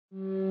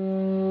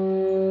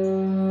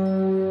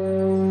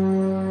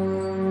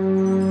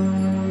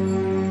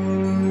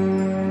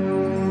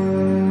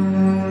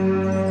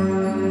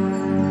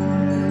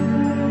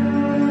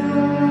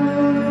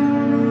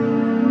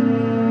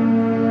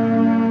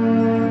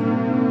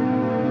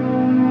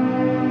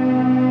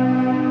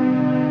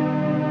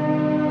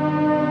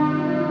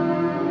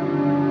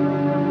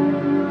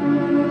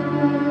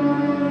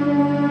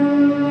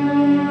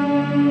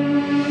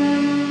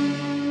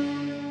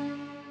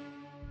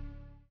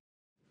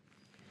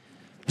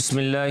بسم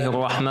الله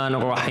الرحمن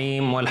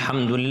الرحيم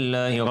والحمد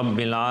لله رب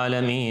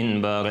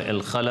العالمين بارئ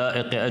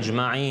الخلائق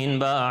أجمعين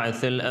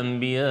باعث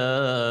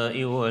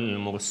الأنبياء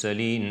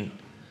والمرسلين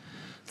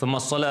ثم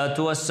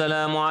الصلاة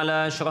والسلام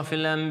على أشرف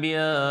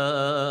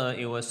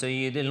الأنبياء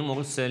وسيد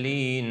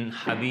المرسلين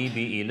حبيب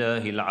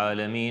إله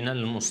العالمين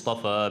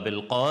المصطفى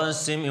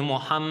بالقاسم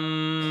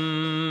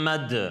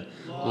محمد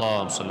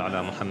اللهم صل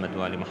على محمد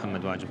وآل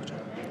محمد وعجل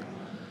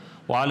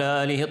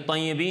وعلى آله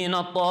الطيبين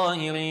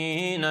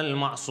الطاهرين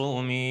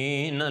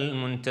المعصومين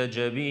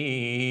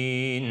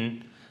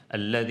المنتجبين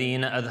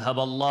الذين أذهب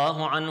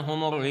الله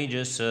عنهم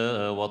الرجس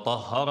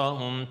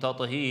وطهرهم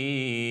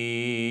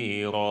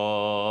تطهيرا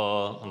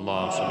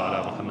اللهم صل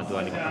على محمد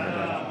وآل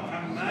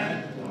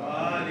محمد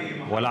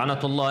ولعنة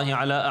الله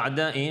على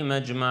أعدائهم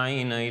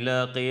أجمعين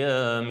إلى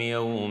قيام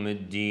يوم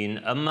الدين.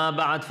 أما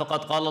بعد،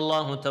 فقد قال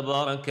الله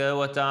تبارك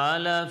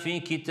وتعالى في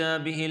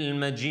كتابه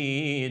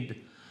المجيد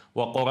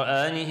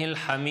وقرآنه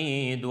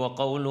الحميد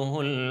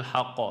وقوله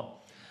الحق: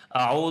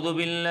 أعوذ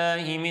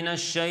بالله من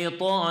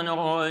الشيطان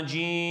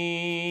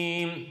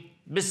الرجيم،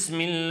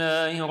 بسم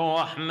الله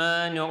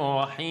الرحمن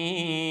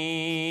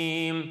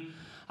الرحيم.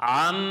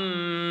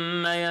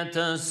 عم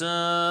يتساءلون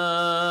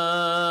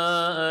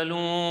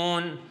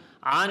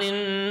عن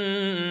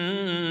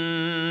النبأ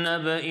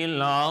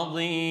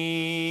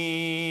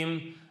العظيم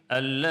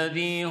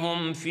الذي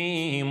هم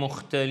فيه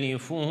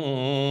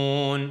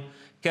مختلفون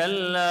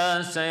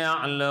كلا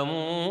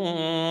سيعلمون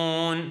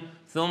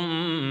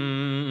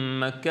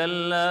ثم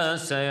كلا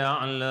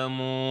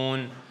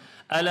سيعلمون.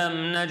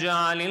 ألم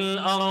نجعل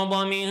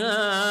الأرض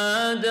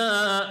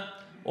مهادا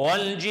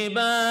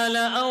والجبال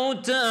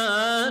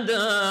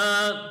أوتادا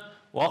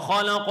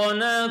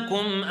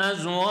وخلقناكم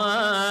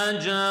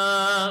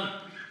أزواجا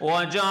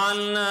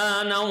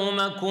وجعلنا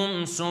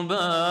نومكم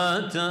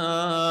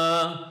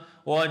سباتا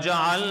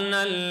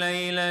وجعلنا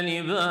الليل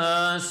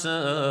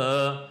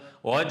لباسا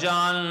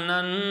وجعلنا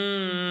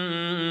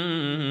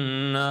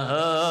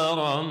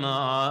النهار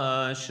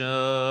معاشا.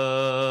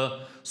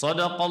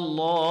 صدق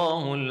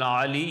الله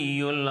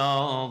العلي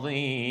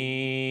العظيم.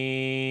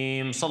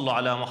 صلوا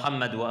على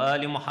محمد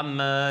وآل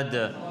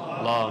محمد.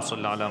 اللهم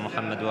صل على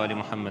محمد وآل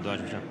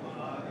محمد.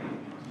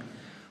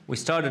 We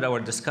started our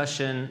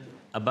discussion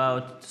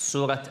about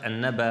Surah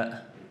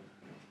al-Naba a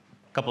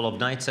couple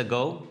of nights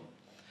ago.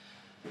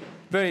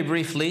 Very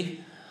briefly,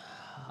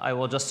 I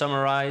will just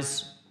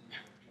summarize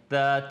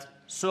that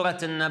Surah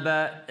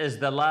al-Naba is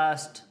the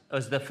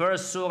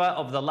first surah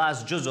of the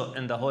last juz'u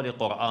in the Holy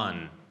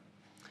Quran.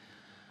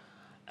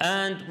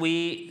 And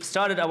we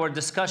started our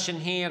discussion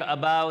here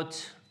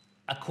about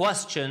a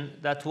question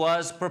that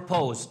was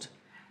proposed.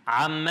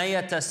 عَمَّ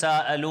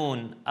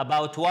يَتَسَاءَلُونَ,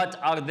 about what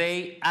are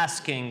they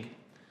asking?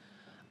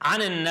 عَنِ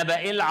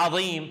النَّبَإِ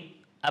الْعَظِيمِ,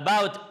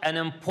 about an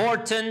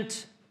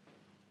important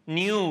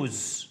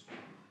news.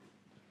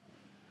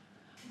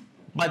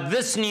 But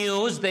this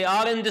news they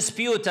are in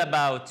dispute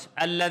about.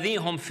 الَّذِي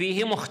هُمْ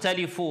فِيهِ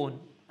مُخْتَلِفُونَ.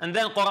 And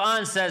then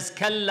Quran says,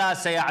 كَلَّا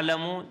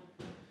سَيَعْلَمُونَ,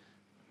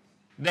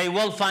 they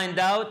will find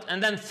out.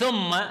 And then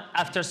ثُمَّ,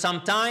 after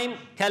some time,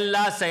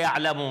 كَلَّا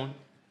سَيَعْلَمُونَ,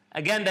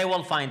 again they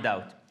will find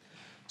out.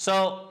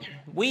 So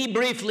we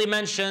briefly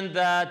mentioned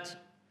that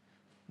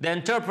the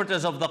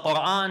interpreters of the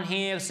Quran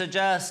here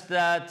suggest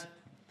that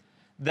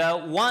the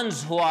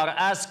ones who are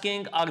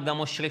asking are the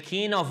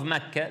mushrikeen of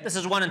Mecca. This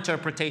is one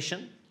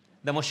interpretation.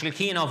 The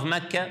mushrikeen of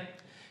Mecca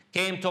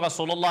came to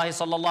Rasulullah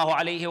sallallahu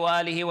alayhi wa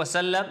alihi wa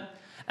sallam,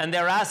 and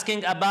they're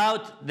asking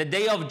about the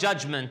day of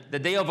judgment, the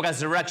day of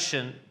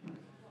resurrection,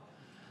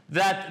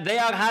 that they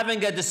are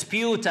having a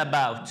dispute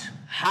about.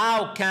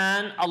 How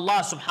can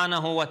Allah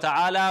subhanahu wa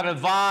ta'ala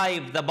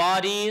revive the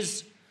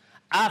bodies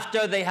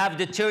after they have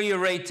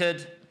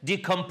deteriorated,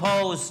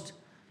 decomposed,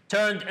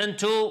 turned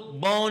into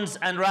bones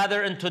and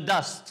rather into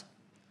dust?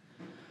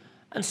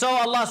 And so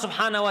Allah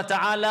subhanahu wa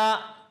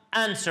ta'ala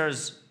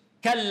answers,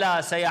 كَلَّا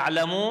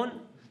سَيَعْلَمُونَ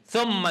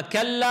ثُمَّ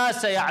كَلَّا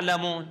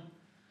سَيَعْلَمُونَ.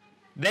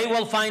 They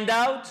will find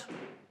out,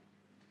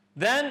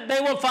 then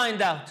they will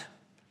find out.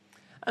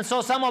 And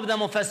so some of the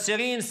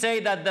mufassirin say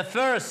that the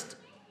first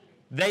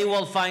they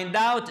will find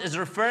out is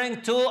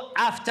referring to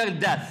after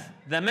death.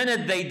 The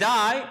minute they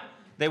die,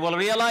 they will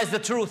realize the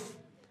truth.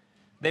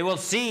 They will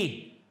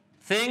see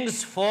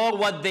things for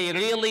what they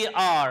really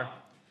are.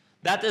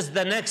 That is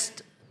the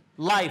next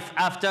life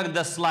after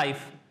this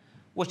life,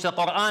 which the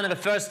Quran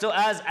refers to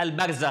as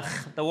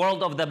al-barzakh, the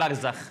world of the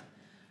barzakh,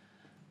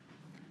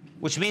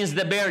 which means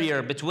the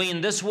barrier between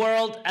this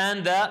world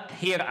and the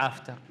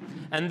hereafter.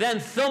 And then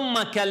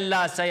ثُمَّ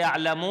كَلَّا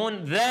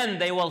سَيَعْلَمُونَ, then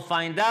they will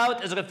find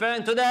out, is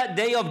referring to the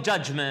day of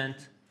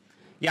judgment.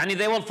 Yani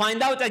they will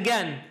find out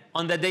again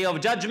on the day of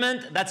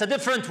judgment. That's a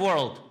different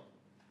world,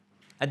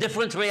 a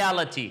different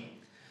reality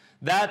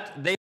that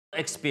they will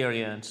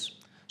experience.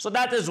 So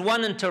that is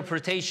one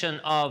interpretation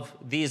of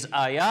these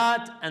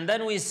ayat. And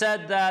then we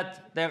said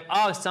that there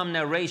are some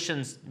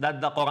narrations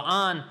that the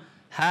Quran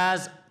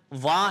has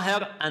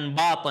zahir and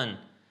batin,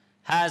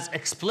 has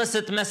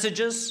explicit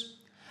messages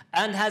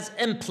and has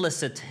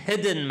implicit,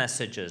 hidden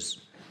messages.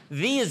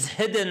 These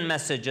hidden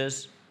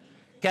messages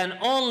can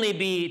only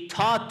be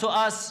taught to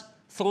us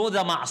through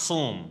the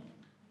Ma'soom.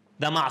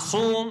 The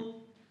Ma'soom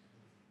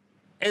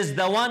is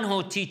the one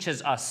who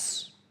teaches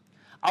us.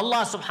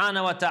 Allah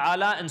subhanahu wa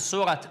ta'ala in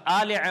Surah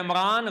Ali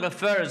Imran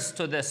refers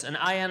to this in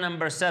ayah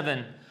number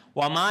 7.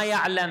 وَمَا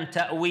يَعْلَمْ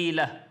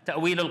تَأْوِيلَهُ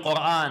تأويل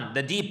القرآن,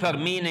 the deeper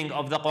meaning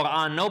of the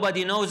Quran.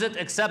 Nobody knows it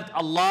except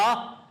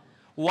Allah.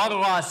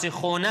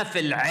 وَالرَّاسِخُونَ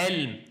فِي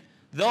الْعِلْمِ,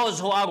 those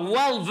who are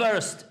well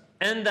versed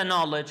in the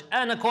knowledge,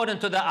 and according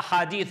to the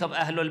ahadith of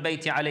Ahlul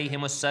Bayt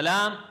alayhim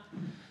as-salam,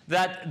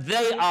 that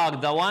they are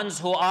the ones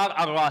who are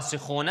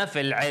الرَّاسِخُونَ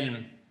فِي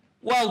الْعِلْمِ,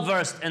 well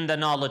versed in the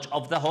knowledge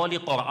of the Holy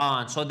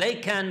Quran. So they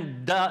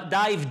can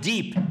dive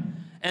deep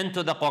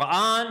into the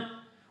Quran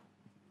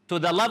to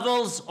the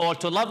levels or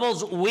to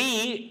levels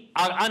we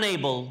are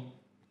unable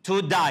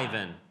to dive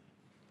in.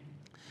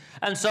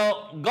 And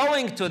so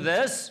going to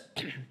this,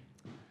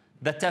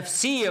 the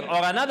tafsir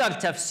or another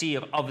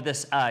tafsir of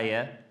this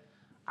ayah,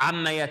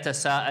 عَمَّ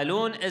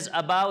يَتَسَاءَلُونَ, is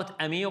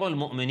about Amir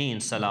al-Mu'mineen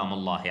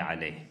salamullahi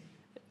alayhi.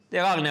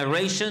 There are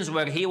narrations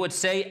where he would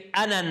say,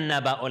 أَنَا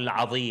النَّبَأُ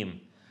الْعَظِيمُ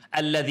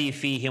الَّذِي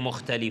فِيهِ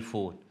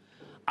مُخْتَلِفُونَ,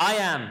 I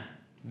am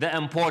the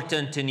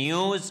important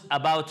news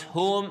about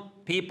whom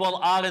people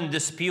are in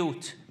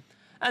dispute.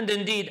 And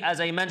indeed,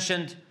 as I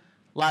mentioned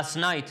last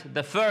night,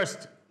 the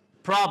first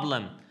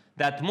problem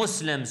that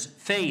Muslims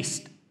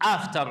faced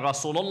after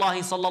Rasulullah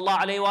sallallahu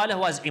alayhi wa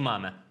was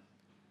imamah.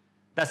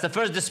 That's the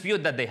first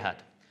dispute that they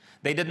had.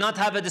 They did not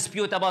have a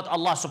dispute about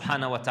Allah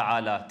subhanahu wa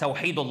ta'ala,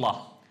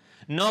 tawheedullah.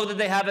 Nor did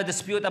they have a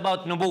dispute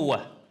about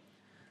nubuwwah.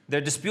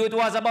 Their dispute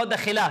was about the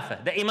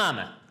khilafah, the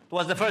imamah. It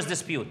was the first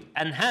dispute.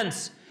 And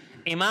hence,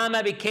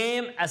 imamah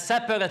became a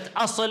separate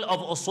asl of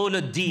usul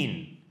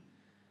al-deen,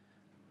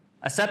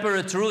 a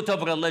separate root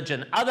of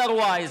religion.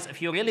 Otherwise,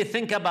 if you really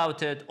think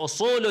about it,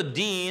 usul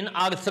al-deen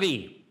are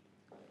three.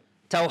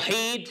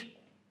 Tawheed,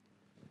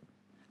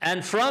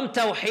 and from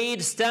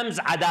Tawheed stems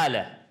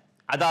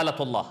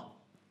adalatullah.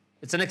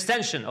 It's an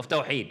extension of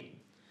Tawheed.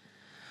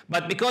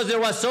 But because there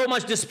was so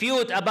much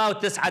dispute about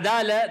this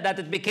adala that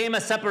it became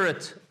a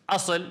separate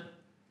asl,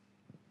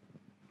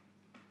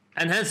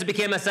 and hence it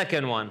became a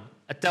second one,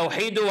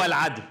 Tawheed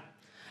wal-adl.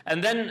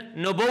 And then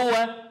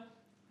nubuwwah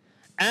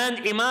and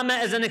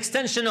imamah is an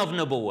extension of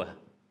nubuwwah,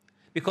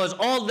 because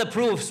all the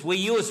proofs we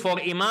use for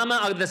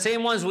imamah are the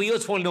same ones we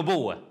use for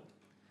nubuwwah.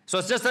 So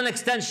it's just an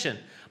extension.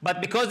 But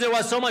because there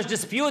was so much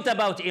dispute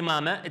about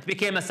imamah, it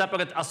became a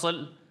separate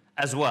asl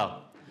as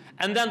well.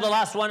 And then the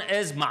last one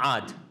is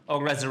ma'ad,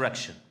 or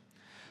resurrection.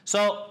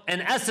 So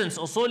in essence,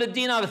 usul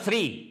al-din are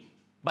three.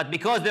 But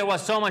because there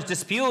was so much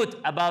dispute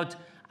about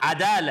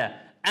adala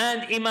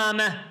and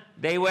imamah,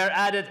 they were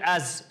added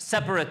as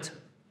separate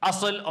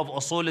asl of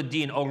usul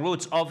al-din, or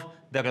roots of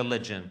the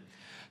religion.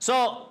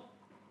 So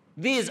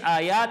these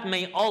ayat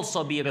may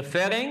also be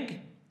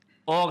referring,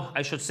 or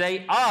I should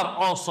say are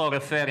also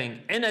referring,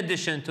 in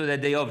addition to the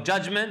Day of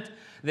Judgment,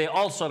 they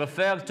also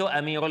refer to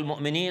Amir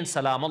al-Mu'mineen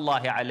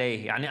salamullahi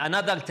alayhi. Yani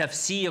another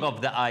tafsir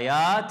of the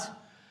ayat,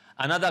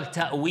 another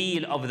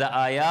ta'weel of the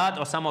ayat,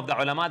 or some of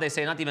the ulama, they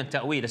say not even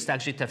ta'weel, it's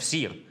actually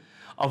tafsir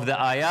of the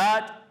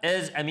ayat,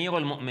 is Amir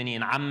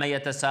al-Mu'mineen.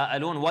 عَمَّ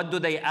يَتَسَاءَلُونَ, what do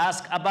they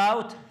ask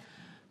about?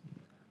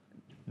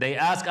 They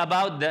ask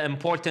about the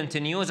important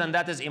news, and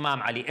that is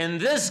Imam Ali. In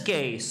this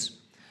case,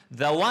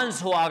 the ones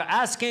who are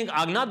asking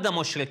are not the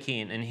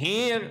mushrikeen. And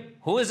here,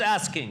 who is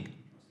asking?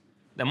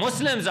 The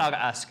Muslims are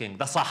asking.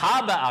 The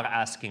Sahaba are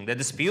asking. The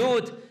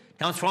dispute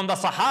comes from the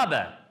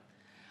Sahaba.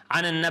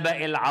 عن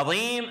النبأ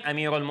العظيم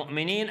أمير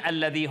المؤمنين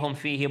الذي هم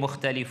فيه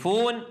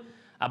مختلفون,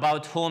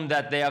 about whom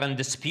that they are in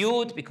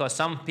dispute, because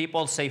some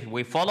people say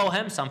we follow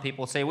him, some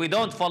people say we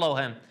don't follow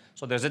him.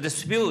 So there's a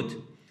dispute.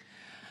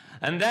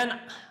 And then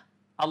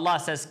Allah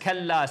says,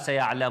 كَلَّا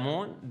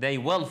سَيَعْلَمُونَ, they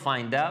will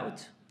find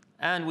out.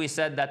 And we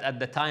said that at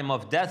the time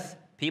of death,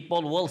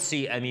 people will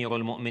see Amir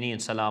al-Mu'mineen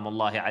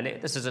salamullahi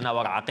alayhi. This is in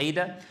our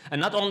aqeedah. And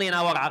not only in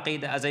our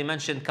aqeedah, as I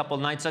mentioned a couple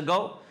nights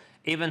ago,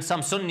 even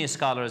some Sunni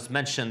scholars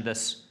mentioned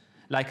this,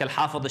 like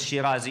Al-Hafidh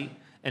al-Shirazi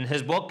in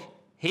his book.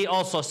 He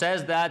also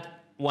says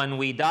that when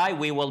we die,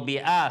 we will be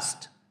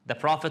asked. The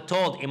Prophet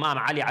told Imam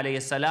Ali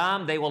alayhi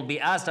salam, they will be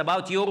asked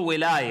about your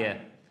wilayah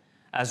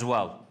as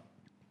well.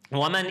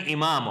 وَمَنْ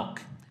إِمَامُكَ,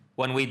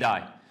 when we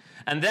die.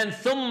 And then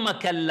ثُمَّ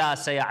كَلَّا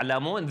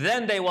سَيَعْلَمُونَ,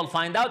 then they will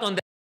find out on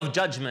the day of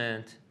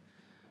judgment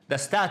the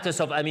status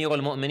of Amir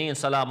al-Mu'mineen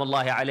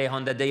salamullahi alayhi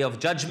on the day of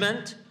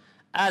judgment,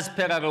 as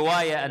per a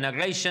riwayah, a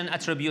narration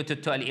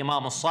attributed to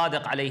Al-Imam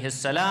al-Sadiq alayhi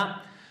salam,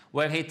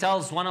 where he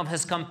tells one of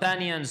his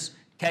companions,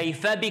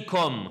 كَيْفَ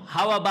بِكُمْ,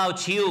 how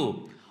about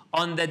you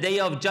on the day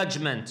of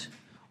judgment,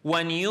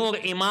 when your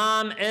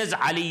imam is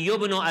Ali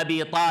ibn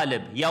Abi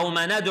Talib,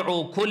 يَوْمَ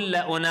نَدْعُو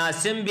كُلَّ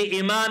أُنَاسٍ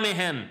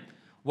بِإِمَامِهِمْ,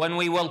 when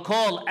we will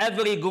call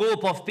every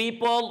group of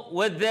people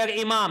with their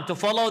imam, to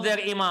follow their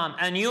imam,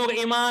 and your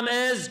imam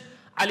is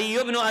Ali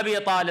ibn Abi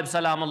Talib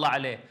salamullah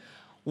alayh.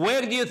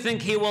 Where do you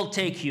think he will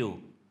take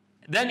you?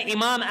 Then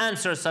Imam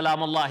answers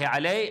salamullahi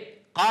alayh,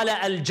 قال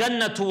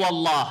الجنة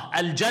والله,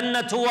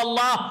 الجنة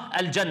والله,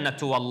 الجنة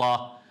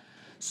والله.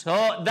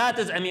 So that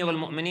is Amir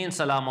al-Mu'mineen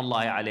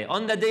Salamullahi alayhi.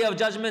 On the Day of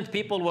Judgment,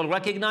 people will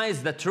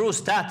recognize the true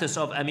status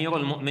of Amir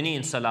al-Mu'mineen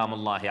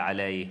Salamullahi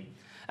alayhi.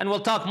 And we'll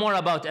talk more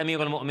about Amir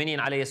al-Mu'mineen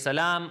alayhi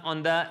salam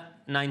on the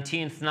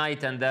 19th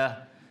night and the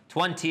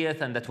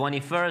 20th and the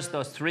 21st,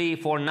 those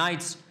 3-4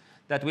 nights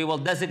that we will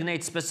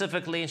designate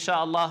specifically,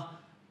 inshallah,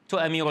 to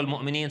Amir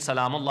al-Mu'mineen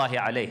Salamullahi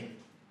alayhi.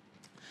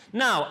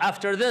 Now,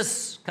 after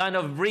this kind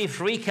of brief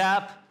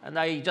recap, and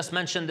I just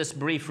mentioned this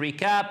brief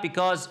recap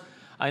because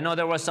I know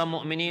there were some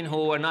mu'mineen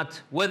who were not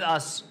with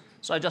us,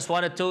 so I just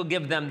wanted to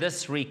give them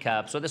this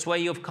recap. So this way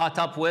you've caught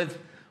up with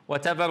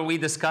whatever we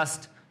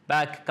discussed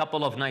back a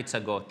couple of nights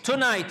ago.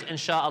 Tonight,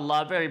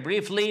 inshallah, very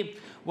briefly,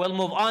 we'll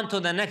move on to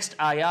the next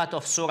ayat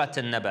of Surah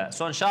al-Naba.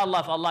 So inshallah,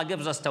 if Allah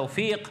gives us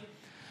tawfiq,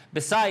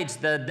 besides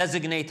the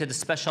designated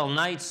special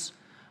nights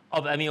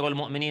of Amir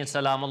al-Mu'mineen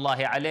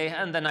Salamullahi alayhi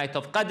and the night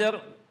of Qadr,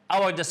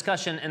 our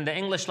discussion in the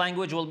English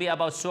language will be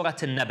about Surah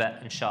al-Naba,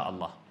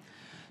 inshallah.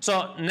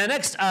 So the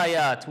next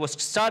ayat was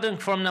starting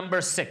from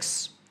number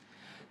 6.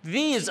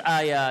 These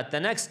ayat, the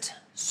next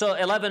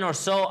 11 or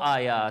so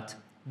ayat,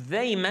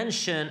 they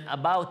mention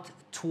about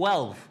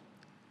 12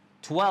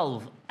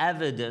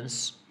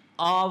 evidence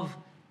of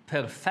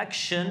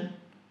perfection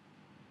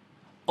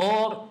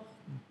or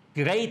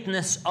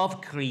greatness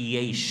of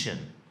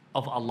creation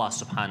of Allah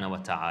subhanahu wa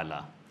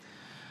ta'ala,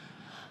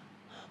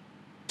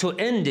 to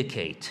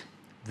indicate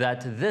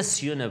that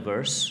this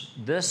universe,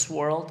 this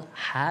world,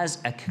 has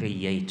a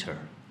creator,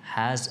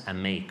 has a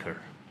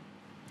maker.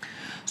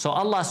 So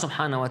Allah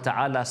subhanahu wa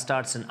ta'ala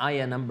starts in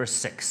ayah number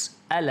 6.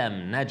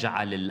 Alam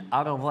naj'al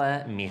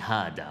al-arda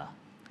mihada.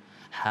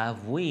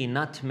 Have we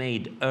not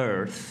made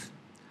earth?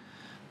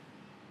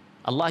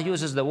 Allah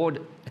uses the word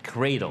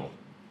cradle.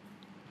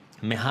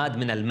 Mihad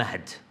min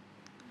al-mahd.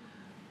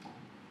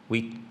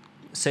 We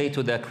say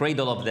to the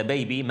cradle of the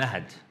baby,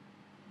 mahad.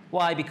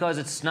 Why? Because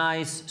it's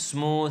nice,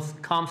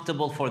 smooth,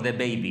 comfortable for the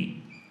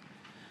baby.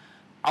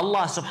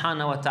 Allah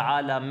subhanahu wa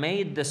ta'ala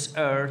made this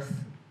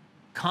earth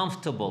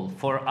comfortable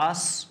for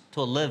us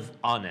to live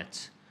on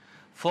it.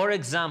 For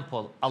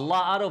example,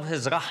 Allah out of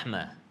His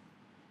rahmah,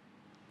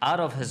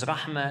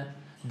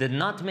 did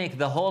not make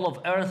the whole of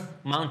earth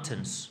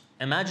mountains.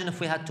 Imagine if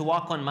we had to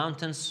walk on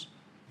mountains.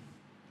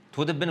 It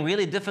would have been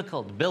really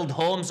difficult. Build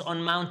homes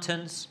on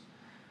mountains.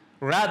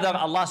 Rather,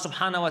 Allah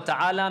subhanahu wa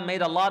ta'ala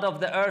made a lot of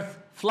the earth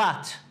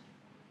flat.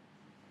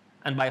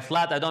 And by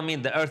flat, I don't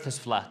mean the earth is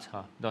flat.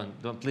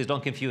 Please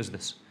don't confuse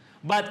this.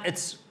 But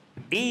it's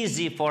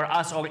easy for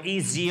us, or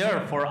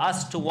easier for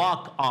us, to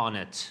walk on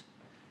it.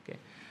 Okay.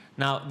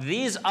 Now,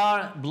 these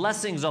are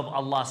blessings of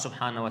Allah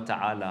subhanahu wa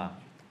ta'ala.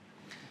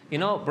 You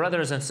know,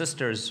 brothers and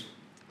sisters,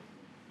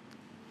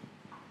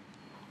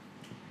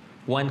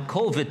 when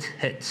COVID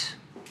hit,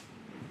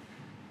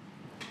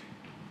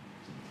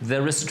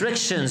 the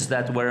restrictions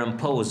that were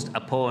imposed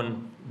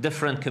upon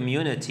different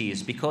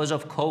communities because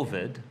of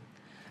COVID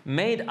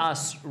made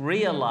us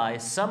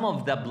realize some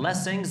of the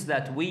blessings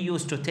that we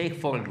used to take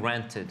for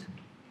granted.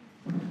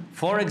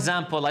 For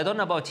example, I don't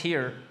know about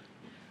here,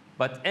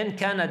 but in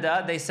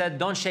Canada, they said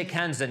don't shake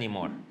hands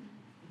anymore.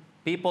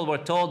 People were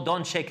told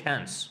don't shake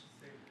hands.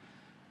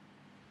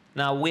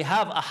 Now, we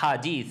have a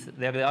hadith,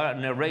 there are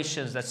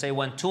narrations that say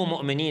when two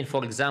mu'mineen,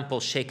 for example,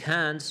 shake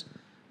hands,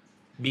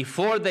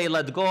 before they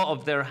let go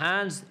of their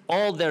hands,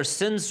 all their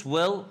sins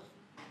will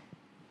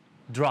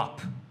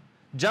drop.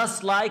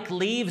 Just like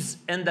leaves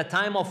in the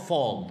time of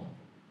fall.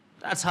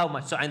 That's how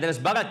much. So, and there's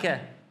barakah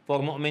for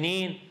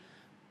mu'mineen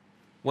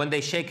when they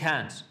shake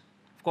hands.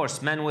 Of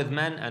course, men with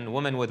men and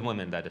women with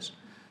women, that is.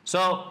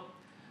 So,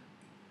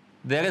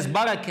 there is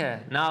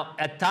barakah. Now,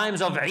 at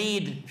times of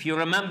Eid, if you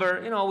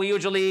remember, you know, we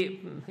usually,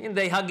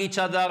 they hug each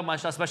other,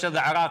 especially the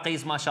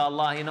Iraqis,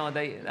 mashallah, you know,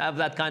 they have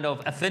that kind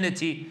of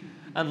affinity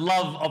and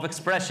love, of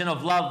expression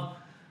of love.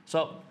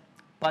 So,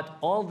 but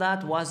all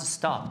that was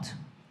stopped.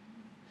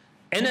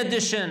 In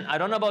addition, I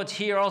don't know about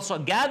here also,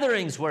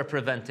 gatherings were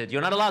prevented.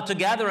 You're not allowed to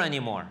gather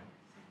anymore.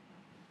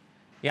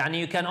 Yani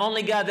you can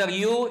only gather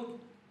you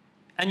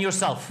and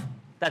yourself.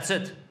 That's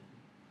it.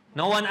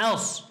 No one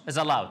else is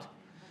allowed.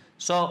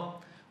 So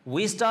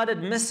we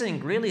started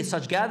missing really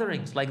such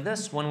gatherings like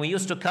this when we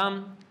used to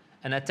come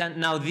and attend.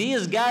 Now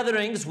these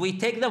gatherings, we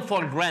take them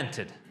for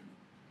granted.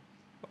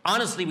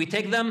 Honestly, we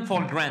take them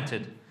for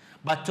granted.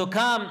 But to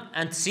come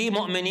and see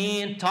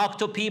mu'mineen, talk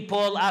to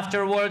people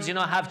afterwards, you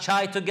know, have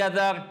chai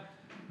together,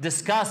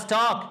 discuss,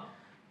 talk.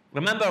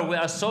 Remember, we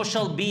are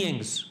social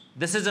beings.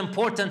 This is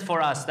important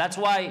for us. That's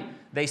why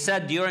they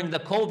said during the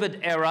COVID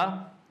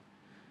era,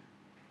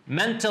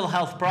 mental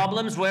health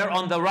problems were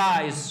on the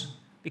rise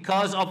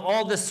because of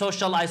all this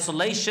social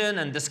isolation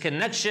and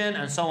disconnection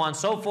and so on and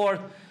so forth.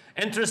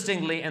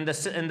 Interestingly, in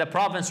the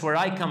province where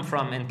I come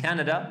from, in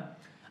Canada,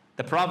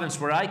 the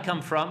province where I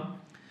come from,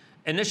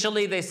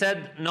 initially they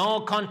said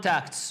no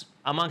contacts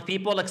among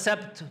people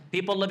except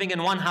people living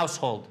in one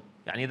household.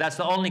 Yani that's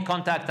the only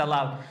contact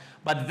allowed.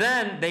 But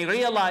then they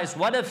realized,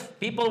 what if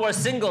people were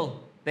single?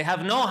 They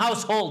have no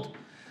household.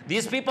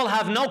 These people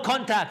have no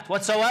contact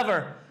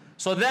whatsoever.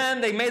 So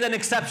then they made an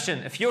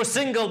exception. If you're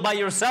single by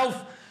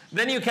yourself,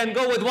 then you can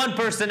go with one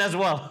person as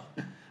well.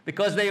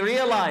 because they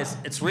realize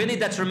it's really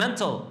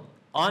detrimental.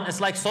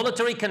 It's like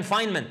solitary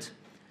confinement.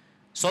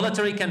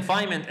 Solitary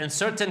confinement in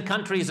certain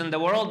countries in the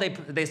world,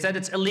 they said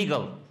it's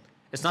illegal.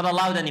 It's not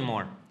allowed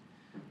anymore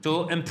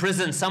to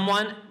imprison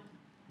someone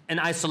in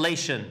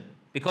isolation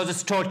because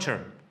it's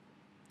torture.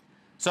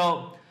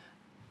 So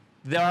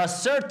there are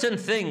certain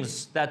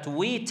things that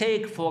we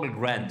take for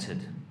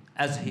granted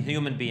as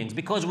human beings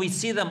because we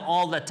see them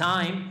all the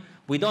time.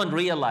 We don't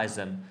realize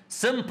them.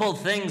 Simple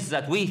things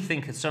that we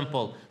think is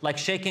simple, like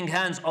shaking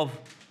hands of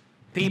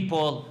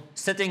people,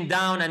 sitting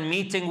down and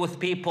meeting with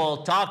people,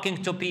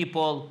 talking to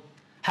people,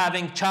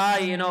 having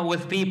chai,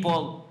 with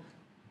people.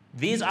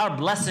 These are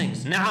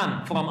blessings,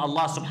 ni'am, from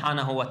Allah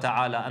subhanahu wa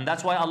ta'ala. And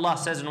that's why Allah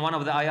says in one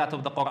of the ayat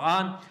of the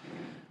Quran,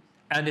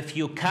 and if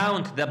you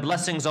count the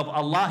blessings of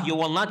Allah, you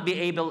will not be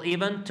able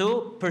even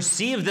to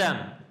perceive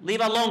them, leave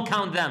alone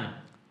count them.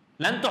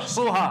 لن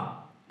تحصوها.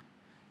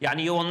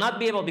 Yani you will not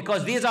be able,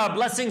 because these are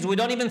blessings we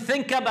don't even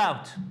think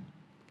about.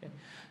 Okay.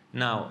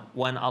 Now,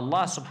 when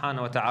Allah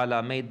subhanahu wa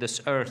ta'ala made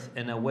this earth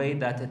in a way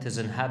that it is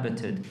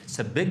inhabited, it's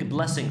a big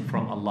blessing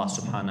from Allah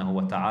subhanahu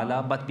wa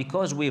ta'ala, but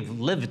because we've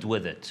lived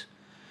with it,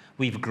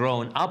 we've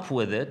grown up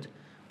with it,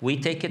 we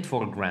take it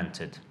for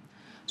granted.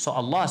 So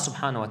Allah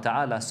subhanahu wa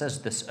ta'ala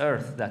says this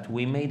earth that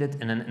we made it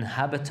in an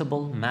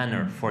inhabitable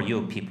manner for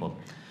you people.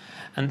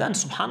 And then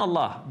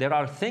subhanallah, there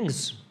are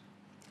things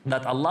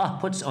that Allah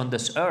puts on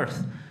this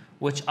earth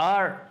which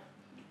are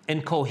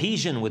in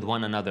cohesion with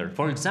one another.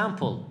 For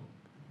example,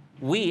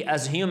 we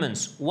as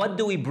humans, what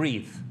do we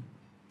breathe?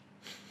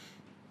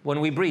 When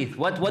we breathe,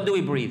 what do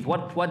we breathe?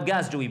 What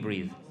gas do we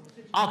breathe?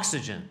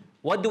 Oxygen.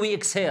 What do we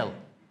exhale?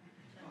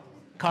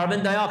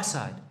 Carbon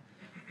dioxide.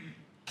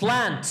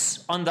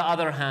 Plants, on the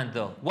other hand,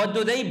 though, what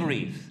do they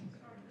breathe?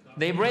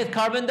 They breathe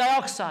carbon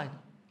dioxide.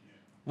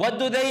 What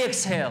do they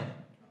exhale?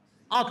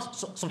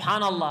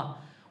 Subhanallah.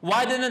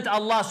 Why didn't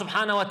Allah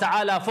subhanahu wa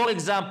ta'ala, for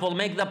example,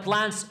 make the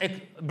plants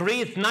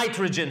breathe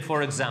nitrogen,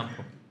 for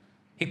example?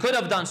 He could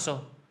have done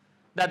so.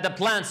 That the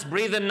plants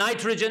breathe in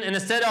nitrogen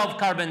instead of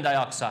carbon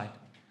dioxide.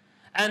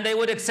 And they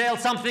would exhale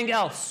something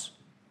else.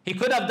 He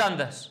could have done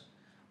this.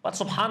 But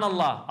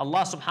subhanallah,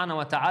 Allah subhanahu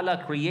wa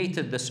ta'ala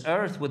created this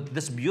earth with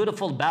this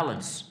beautiful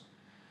balance.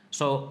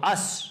 So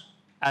us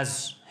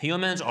as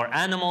humans or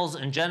animals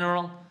in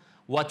general,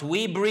 what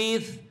we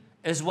breathe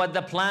is what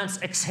the plants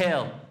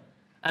exhale.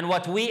 And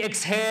what we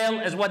exhale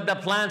is what the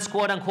plants,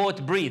 quote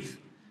unquote, breathe.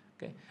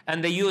 Okay?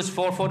 And they use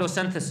for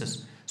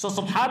photosynthesis. So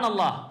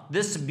subhanallah,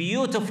 this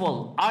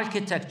beautiful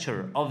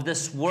architecture of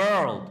this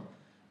world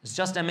is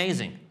just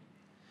amazing.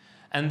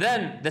 And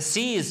then the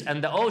seas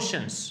and the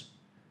oceans,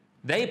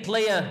 they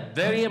play a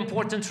very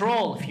important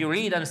role. If you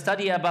read and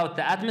study about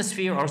the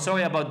atmosphere,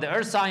 about the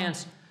earth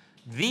science,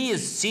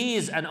 these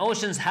seas and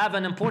oceans have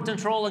an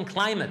important role in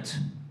climate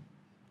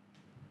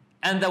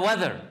and the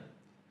weather,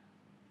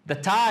 the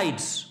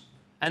tides,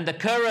 and the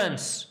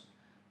currents.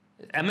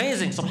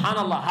 Amazing,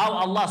 subhanallah, how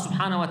Allah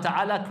subhanahu wa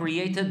ta'ala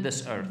created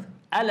this earth.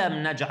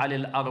 أَلَمْ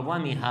نَجْعَلِ الْأَرْضَ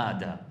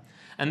مِهَادًا.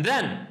 And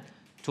then,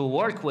 to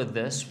work with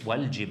this,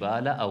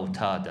 وَالْجِبَالَ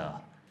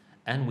أَوْتَادًا.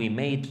 And we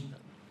made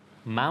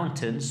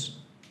mountains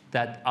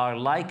that are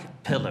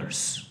like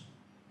pillars.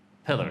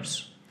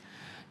 Pillars.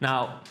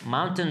 Now,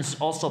 mountains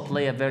also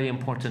play a very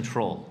important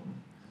role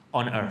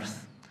on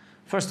earth.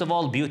 First of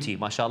all, beauty,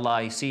 mashallah.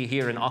 I see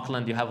here in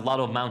Auckland, you have a lot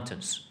of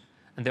mountains.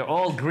 And they're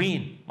all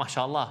green,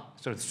 mashallah.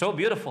 So it's so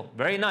beautiful,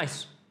 very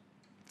nice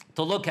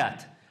to look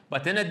at.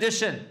 But in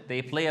addition,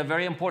 they play a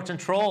very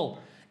important role,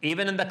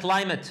 even in the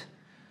climate.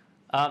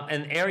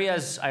 In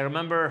areas, I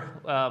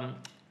remember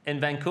in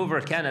Vancouver,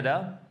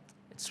 Canada,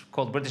 it's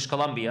called British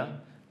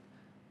Columbia,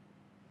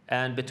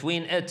 and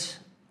between it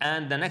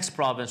and the next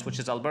province, which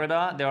is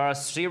Alberta, there are a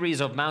series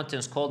of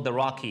mountains called the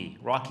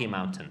Rocky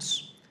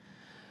Mountains.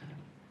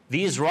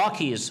 These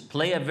Rockies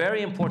play a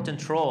very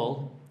important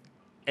role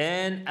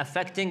in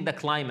affecting the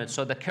climate.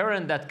 So the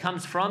current that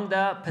comes from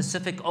the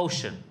Pacific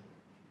Ocean,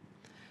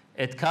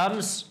 it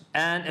comes,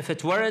 and if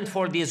it weren't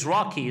for these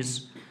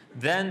Rockies,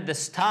 then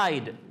this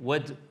tide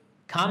would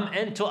come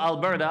into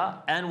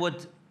Alberta and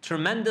would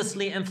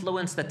tremendously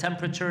influence the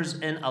temperatures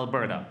in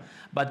Alberta.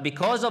 But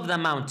because of the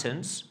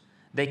mountains,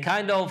 they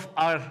kind of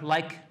are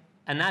like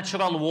a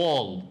natural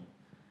wall.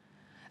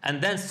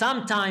 And then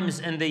sometimes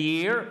in the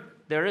year,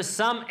 there is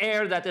some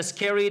air that is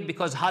carried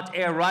because hot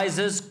air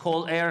rises,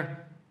 cold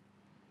air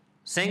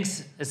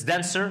sinks, it's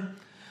denser.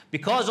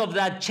 Because of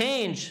that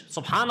change,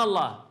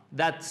 subhanallah,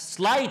 that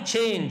slight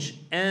change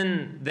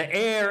in the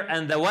air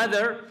and the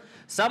weather,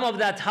 some of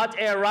that hot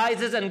air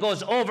rises and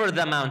goes over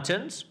the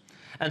mountains.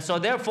 And so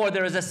therefore,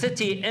 there is a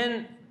city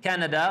in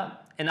Canada,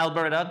 in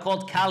Alberta,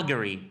 called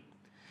Calgary.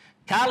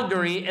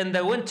 Calgary, in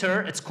the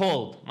winter, it's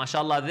cold.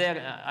 MashaAllah,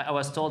 there, I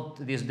was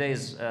told these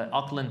days,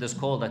 Auckland is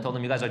cold. I told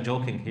them, you guys are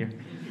joking here.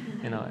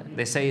 You know,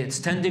 they say it's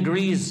 10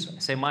 degrees. I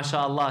say,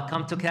 MashaAllah,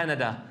 come to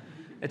Canada.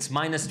 It's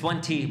minus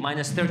 20,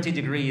 minus 30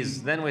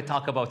 degrees. Then we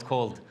talk about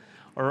cold.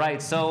 All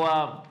right,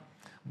 so,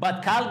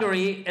 but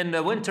Calgary in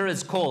the winter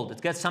is cold.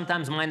 It gets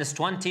sometimes minus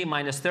 20,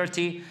 minus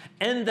 30.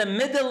 In the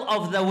middle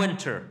of the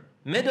winter,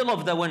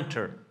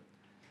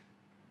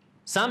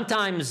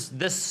 Sometimes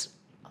this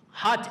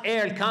hot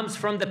air comes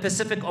from the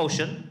Pacific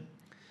Ocean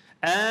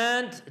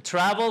and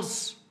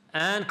travels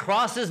and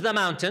crosses the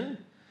mountain.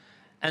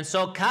 And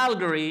so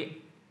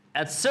Calgary,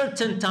 at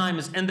certain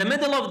times in the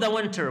middle of the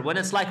winter, when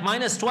it's like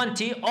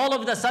 -20, all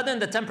of a sudden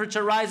the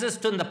temperature rises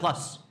to the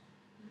plus.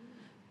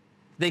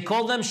 They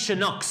call them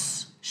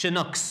Chinooks.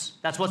 Chinooks.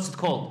 That's what's it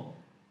called.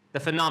 The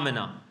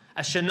phenomena.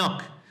 A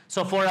Chinook.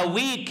 So for a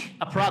week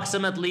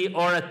approximately,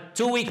 or a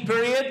 2-week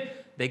period,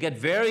 they get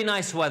very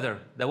nice weather.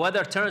 The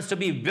weather turns to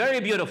be very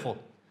beautiful.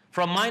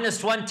 From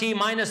 -20,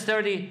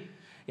 -30.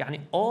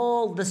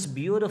 All this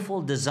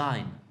beautiful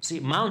design. See,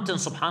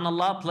 mountains,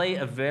 subhanAllah, play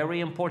a very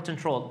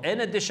important role,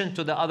 in addition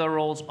to the other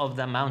roles of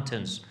the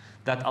mountains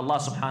that Allah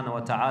subhanahu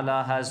wa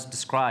ta'ala has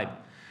described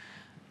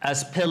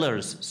as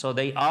pillars. So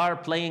they are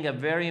playing a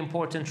very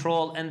important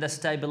role in the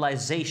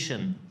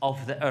stabilization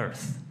of the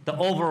earth, the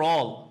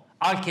overall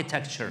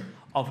architecture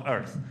of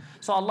earth.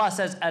 So Allah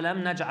says,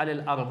 أَلَمْ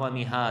نَجْعَلِ الْأَرْضَ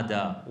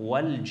مِهَادًا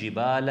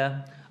وَالْجِبَالَ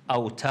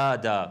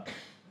أَوْتَادًا.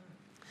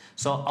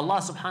 So Allah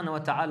subhanahu wa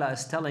ta'ala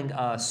is telling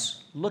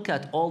us, look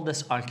at all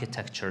this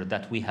architecture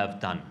that we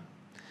have done.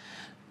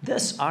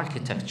 This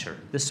architecture,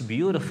 this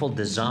beautiful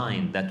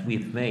design that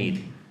we've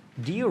made,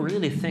 do you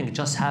really think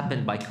just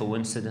happened by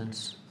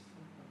coincidence?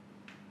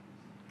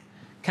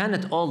 Can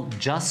it all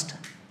just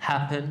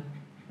happen?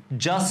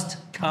 Just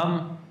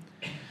come?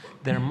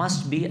 There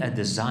must be a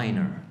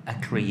designer, a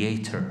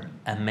creator,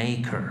 a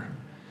maker.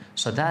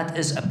 So that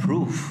is a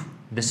proof.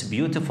 This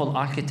beautiful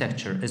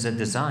architecture is a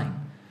design.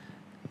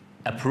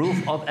 A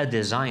proof of a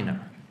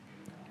designer,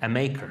 a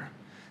maker.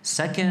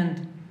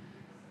 Second,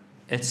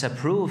 it's a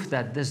proof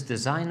that this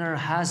designer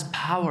has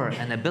power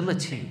and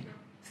ability.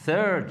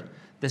 Third,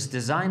 this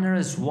designer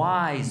is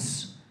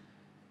wise.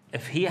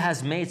 If he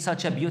has made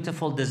such a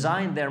beautiful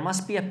design, there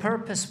must be a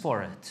purpose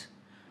for it.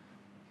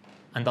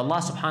 And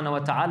Allah subhanahu wa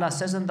ta'ala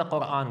says in the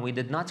Quran, we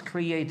did not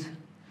create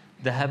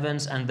the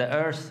heavens and the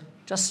earth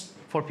just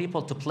for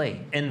people to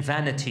play in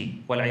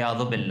vanity.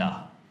 وَالْعِيَاذُ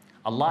بِاللَّهِ.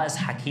 Allah is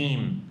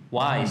Hakim,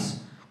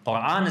 wise.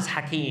 Quran is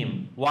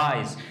Hakim,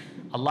 wise.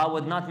 Allah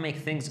would not make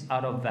things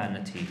out of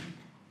vanity.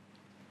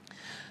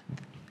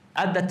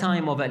 At the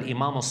time of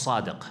Imam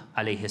al-Sadiq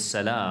alayhi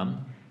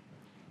salam,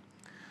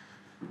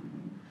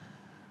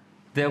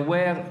 there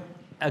was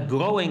a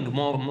growing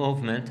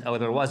movement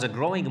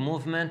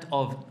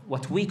of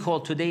what we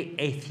call today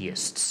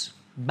atheists.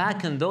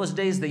 Back in those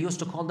days, they used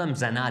to call them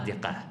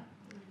zanadiqa.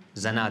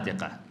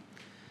 Zanadiqa.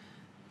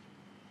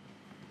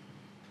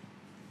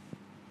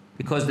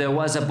 Because there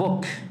was a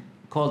book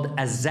called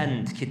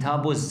Az-Zand,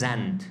 Kitabu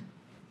Zand.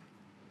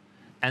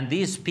 And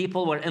these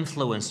people were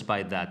influenced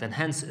by that, and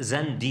hence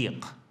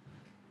Zandiq.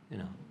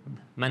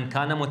 Man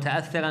kana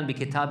muta'athiran bi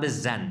kitab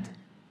az-Zand.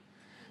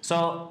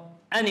 So,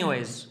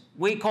 anyways,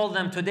 we call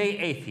them today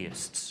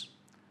atheists.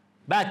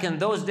 Back in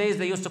those days,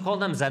 they used to call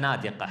them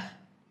Zanadiqa.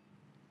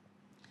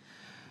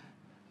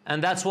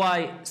 And that's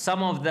why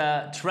some of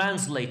the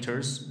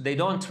translators, they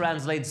don't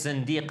translate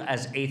Zindiq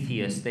as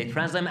atheists. They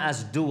translate them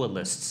as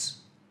dualists.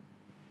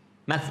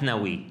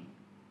 Mathnawi.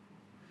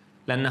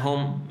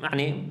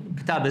 لأنهم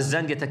كتاب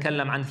الزند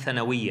يتكلم عن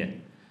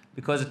ثانوية,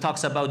 because it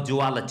talks about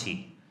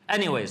duality.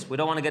 Anyways, we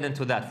don't want to get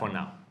into that for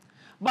now.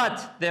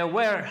 But there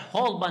were a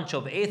whole bunch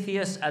of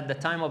atheists at the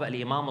time of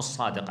Imam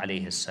al-Sadiq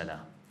alayhi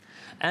salam.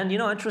 And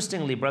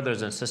interestingly,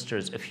 brothers and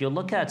sisters, if you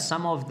look at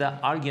some of the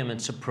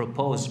arguments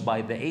proposed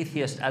by the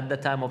atheists at the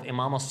time of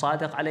Imam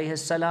al-Sadiq alayhi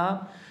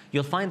salam,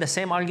 you'll find the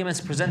same arguments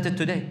presented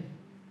today.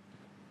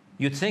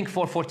 You'd think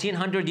for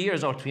 1400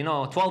 years or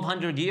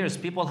 1200 years,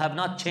 people have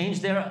not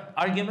changed their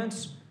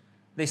arguments.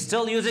 They're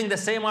still using the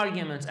same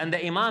arguments, and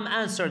the Imam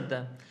answered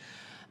them.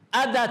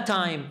 At that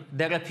time,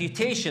 the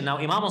reputation, now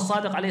Imam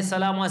al-Sadiq alayhi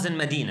salam was in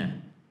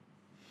Medina,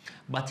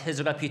 but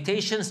his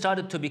reputation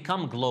started to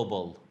become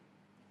global.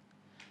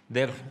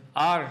 There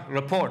are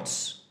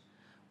reports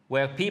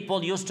where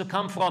people used to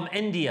come from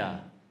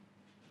India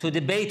to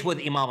debate with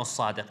Imam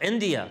al-Sadiq.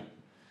 India.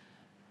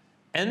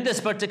 In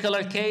this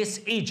particular case,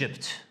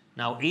 Egypt.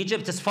 Now,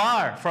 Egypt is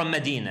far from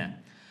Medina,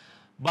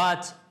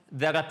 but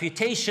the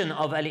reputation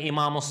of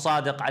Imam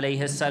al-Sadiq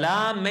alayhi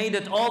salam made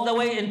it all the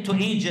way into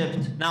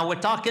Egypt. Now,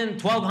 we're talking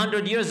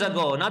 1200 years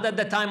ago, not at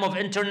the time of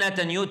internet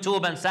and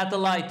YouTube and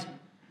satellite.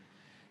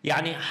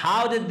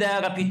 How did the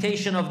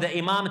reputation of the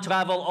Imam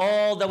travel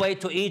all the way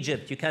to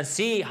Egypt? You can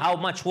see how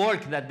much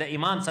work that the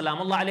Imam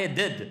Salamullah alayhi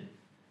did.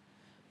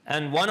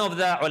 And one of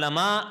the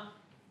ulama,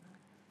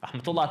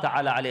 rahmatullah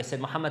ta'ala alayhi, said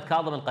Muhammad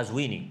Kadhim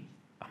al-Qazwini,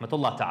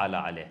 rahmatullah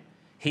ta'ala alayhi.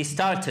 He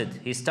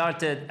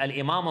started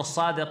Al-Imam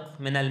al-Sadiq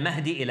min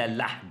al-Mahdi ila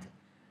al-Lahd.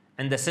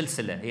 In the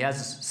silsila, he has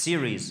a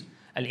series.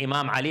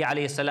 Al-Imam Ali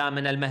alayhi salam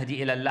min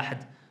al-Mahdi ila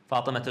al-Lahd.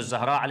 Fatima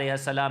al-Zahra alayhi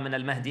salam min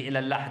al-Mahdi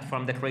ila al-Lahd,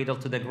 from the cradle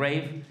to the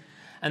grave.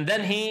 And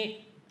then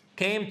he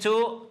came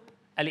to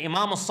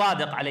Al-Imam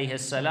al-Sadiq alayhi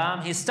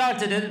salam. He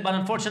started it, but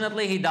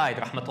unfortunately he died,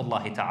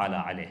 rahmatullahi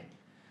ta'ala alayh.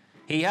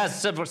 He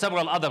has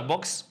several other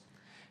books.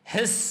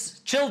 His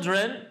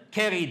children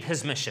carried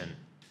his mission.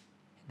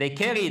 They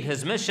carried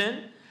his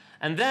mission.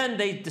 And then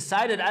they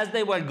decided, as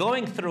they were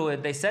going through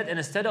it, they said,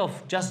 instead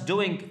of just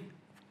doing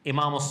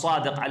Imam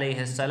al-Sadiq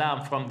alayhi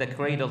salam from the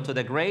cradle to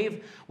the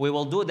grave, we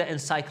will do the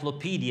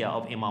encyclopedia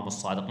of Imam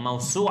al-Sadiq,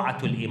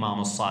 Mawsu'atul Imam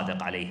al-Sadiq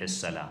alayhi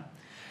salam.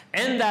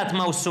 In that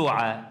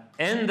mawsu'a,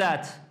 in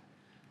that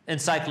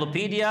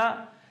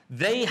encyclopedia,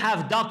 they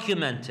have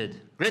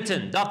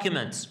written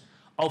documents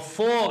of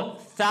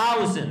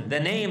 4,000, the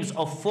names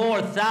of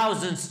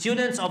 4,000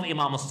 students of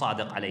Imam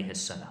al-Sadiq alayhi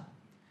salam.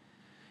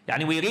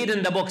 Yani we read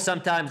in the book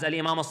sometimes,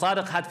 Imam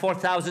al-Sadiq had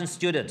 4,000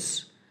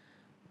 students.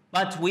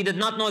 But we did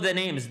not know the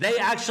names. They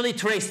actually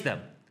traced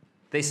them.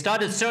 They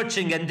started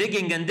searching and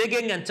digging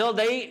until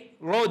they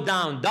wrote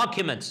down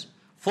documents.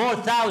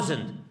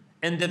 4,000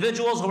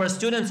 individuals who were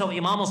students of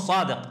Imam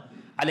al-Sadiq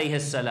alayhi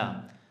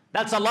salam.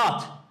 That's a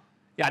lot.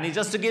 Yani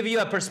just to give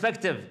you a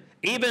perspective,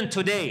 even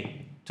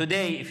today,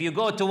 if you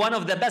go to one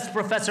of the best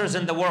professors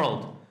in the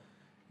world,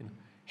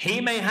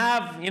 he may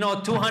have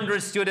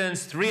 200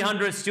 students,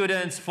 300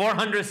 students,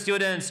 400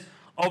 students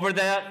over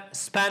the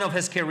span of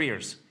his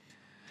careers.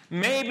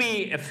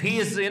 Maybe if he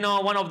is,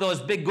 one of those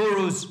big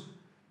gurus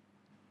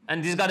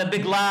and he's got a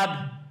big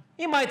lab,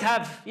 he might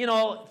have,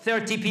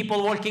 30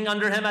 people working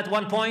under him at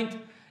one point.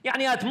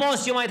 Yani at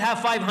most you might have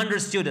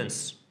 500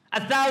 students.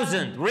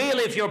 1,000,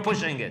 really, if you're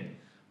pushing it.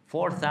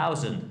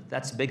 4,000,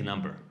 that's a big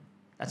number.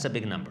 That's a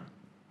big number.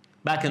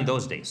 Back in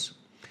those days.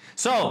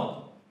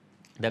 So,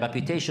 the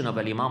reputation of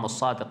Imam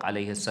al-Sadiq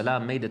alayhi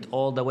salam made it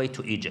all the way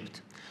to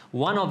Egypt.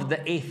 One of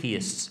the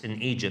atheists in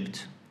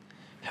Egypt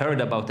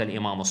heard about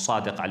Imam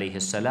al-Sadiq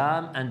alayhi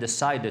salam and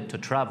decided to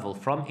travel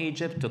from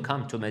Egypt to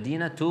come to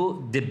Medina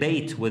to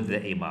debate with the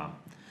Imam.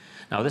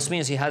 Now this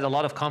means he had a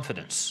lot of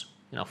confidence.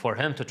 For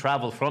him to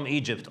travel from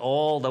Egypt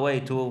all the way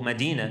to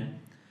Medina,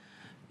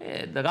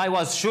 the guy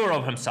was sure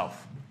of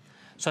himself.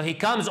 So he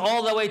comes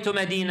all the way to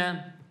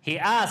Medina. He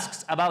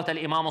asks about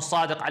Imam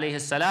al-Sadiq alayhi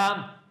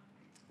salam.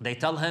 They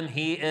tell him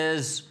he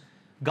is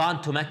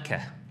gone to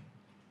Mecca.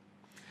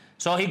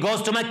 So he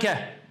goes to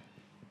Mecca.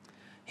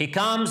 He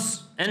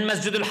comes in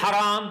Masjid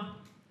al-Haram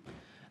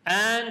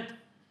and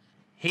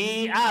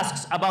he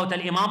asks about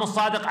Imam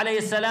al-Sadiq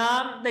alayhi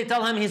salam. They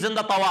tell him he's in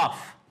the tawaf.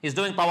 He's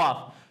doing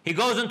tawaf. He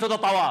goes into the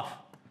tawaf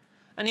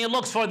and he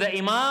looks for the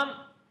Imam.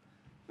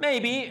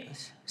 Maybe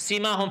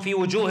simahum fi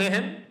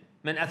wujuhihim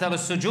min athar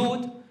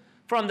al-sujud.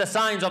 From the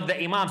signs of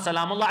the Imam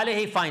salamullah alayhi,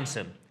 he finds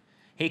him.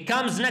 He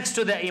comes next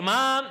to the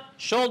Imam,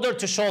 shoulder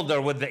to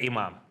shoulder with the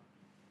Imam.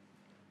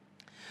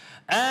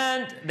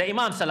 And the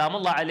Imam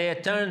salamullah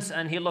alayhi turns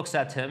and he looks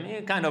at him.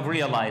 He kind of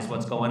realized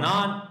what's going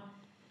on.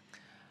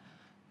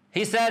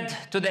 He said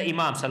to the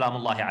Imam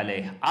salamullah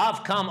alayhi,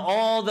 I've come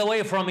all the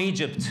way from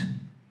Egypt.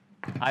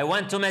 I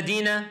went to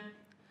Medina.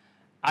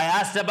 I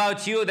asked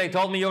about you. They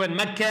told me you're in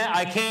Mecca.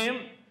 I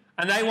came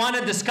and I want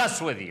to discuss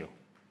with you.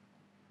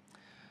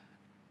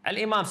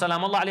 Al-Imam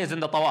salamullah alayhi is in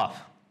the tawaf.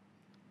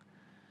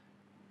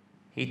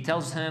 He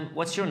tells him,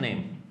 what's your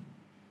name?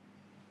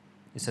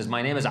 He says,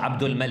 my name is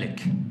Abdul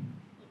Malik.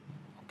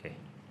 Okay.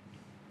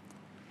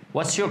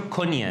 What's your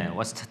kunya?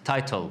 What's the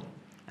title?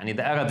 And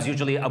the Arabs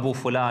usually Abu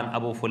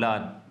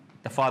Fulan,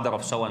 the father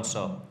of so and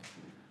so.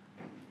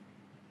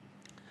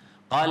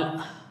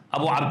 قال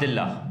Abu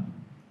Abdullah.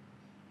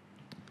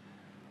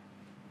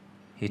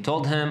 He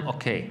told him,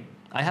 okay,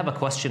 I have a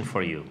question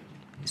for you.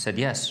 He said,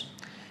 yes.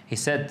 He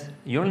said,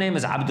 your name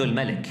is Abdul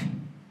Malik.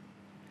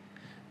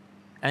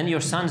 And your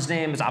son's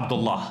name is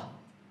Abdullah.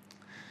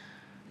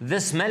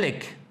 This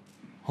Malik,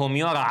 whom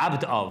you are a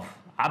abd of,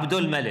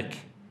 Abdul Malik,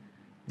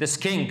 this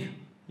king,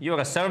 you're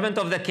a servant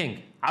of the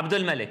king,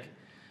 Abdul Malik.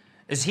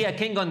 Is he a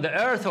king on the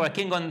earth or a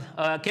king on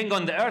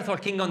the earth or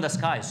king on the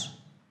skies?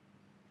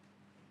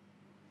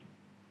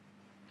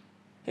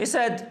 He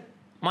said,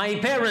 my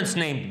parents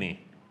named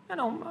me.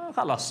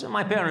 Khalas,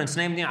 my parents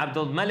named me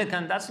Abdul Malik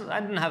and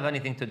I didn't have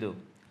anything to do.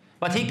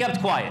 But he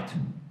kept quiet.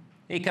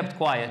 He kept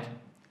quiet.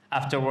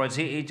 Afterwards,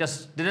 he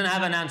just didn't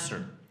have an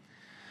answer.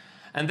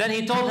 And then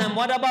he told him,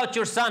 what about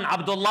your son,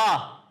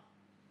 Abdullah?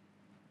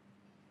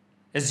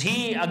 Is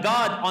he a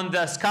god on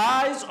the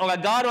skies or a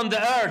god on the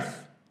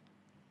earth?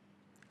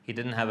 He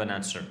didn't have an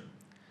answer.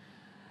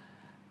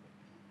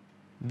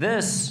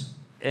 This,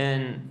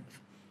 in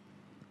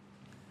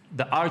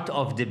the art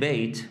of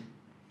debate,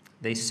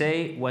 they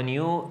say when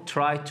you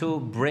try to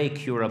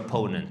break your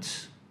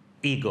opponent's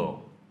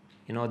ego,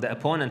 the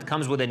opponent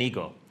comes with an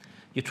ego.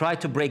 You try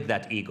to break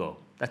that ego.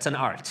 That's an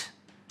art.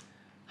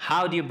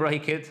 How do you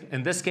break it?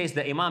 In this case,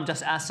 the Imam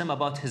just asked him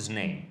about his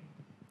name.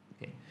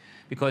 Okay.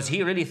 Because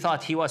he really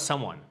thought he was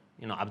someone.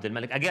 Abdul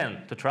Malik.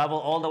 Again, to travel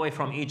all the way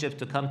from Egypt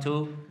to come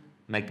to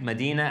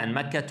Medina and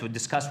Mecca to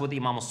discuss with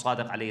Imam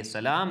al-Sadiq alayhi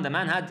salam, the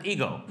man had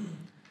ego.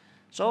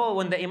 So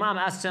when the Imam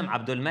asked him,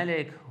 Abdul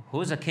Malik,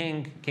 who's a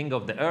king? King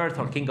of the earth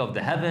or king of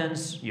the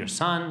heavens? Your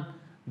son?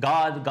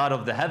 God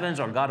of the heavens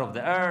or God of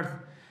the earth?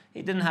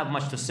 He didn't have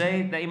much to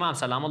say. The Imam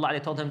salamullah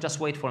alayhi told him, just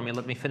wait for me,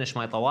 let me finish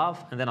my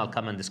tawaf, and then I'll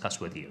come and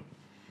discuss with you.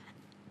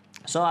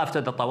 So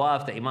after the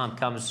tawaf, the Imam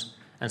comes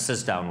and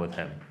sits down with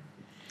him.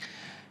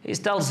 He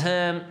tells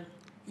him,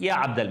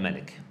 Ya Abdul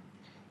Malik.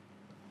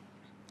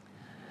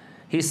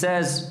 He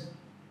says,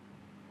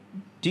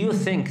 do you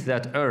think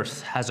that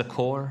earth has a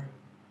core?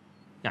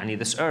 Yani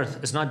this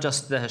earth is not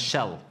just the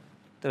shell.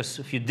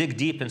 If you dig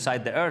deep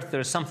inside the earth,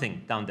 there's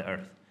something down the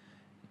earth.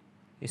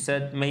 He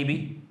said,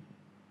 maybe.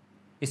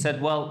 He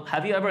said, well,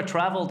 have you ever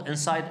traveled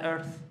inside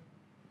earth?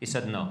 He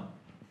said, no.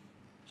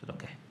 I said,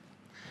 okay.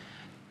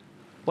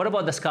 What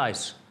about the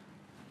skies?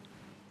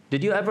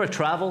 Did you ever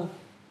travel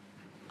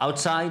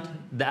outside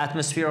the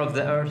atmosphere of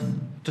the earth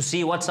to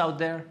see what's out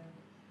there?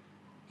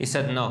 He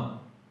said, no.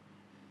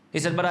 He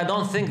said, but I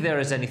don't think there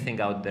is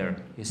anything out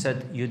there. He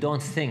said, you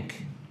don't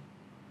think.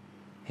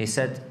 He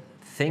said,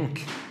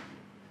 think.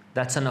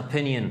 That's an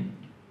opinion.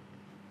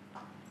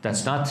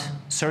 That's not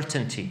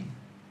certainty.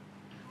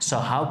 So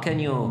how can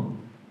you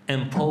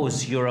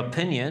impose your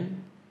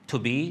opinion to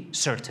be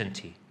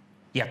certainty?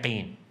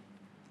 Yaqeen.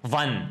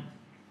 Dhann.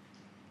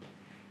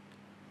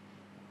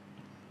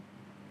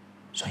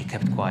 So he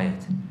kept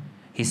quiet.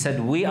 He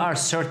said, we are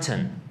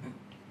certain.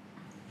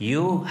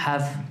 You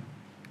have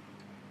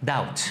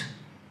doubt.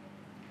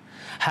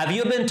 Have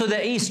you been to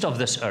the east of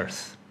this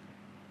earth?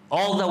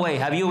 All the way.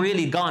 Have you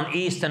really gone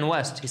east and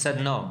west? He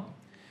said, no.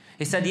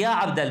 He said, Ya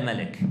Abd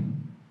al-Malik,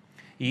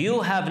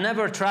 you have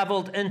never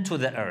traveled into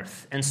the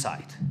earth,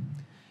 inside.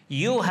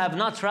 You have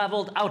not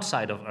traveled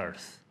outside of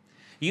earth.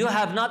 You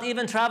have not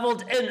even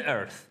traveled in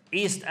earth,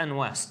 east and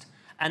west.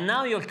 And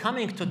now you're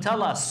coming to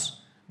tell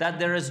us that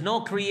there is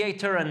no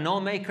creator and no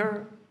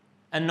maker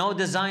and no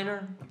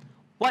designer?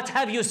 What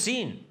have you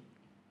seen?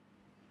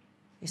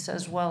 He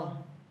says,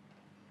 well,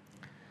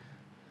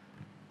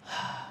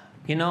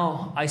 you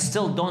know, I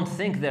still don't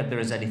think that there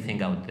is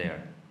anything out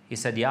there. He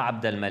said, Ya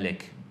Abd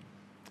al-Malik,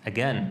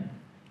 again,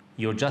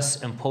 you're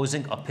just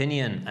imposing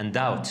opinion and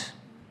doubt.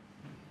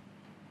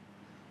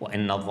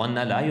 وَإِنَّ الظَّنَّ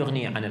لَا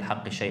يُغْنِي عَنِ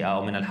الْحَقِّ شَيْئًا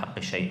أو مِنَ الْحَقِّ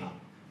شَيْئًا.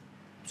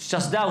 It's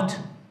just doubt.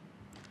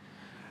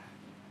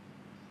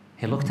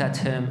 He looked at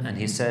him and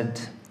he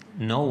said,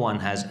 no one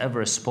has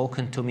ever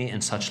spoken to me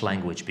in such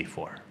language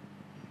before.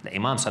 The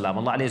Imam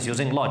Salamullah alayhi is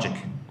using logic.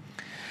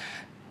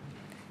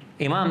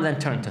 Imam then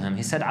turned to him.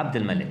 He said, Abd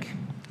al-Malik,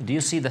 do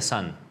you see the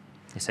sun?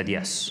 He said,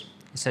 yes.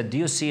 He said, do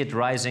you see it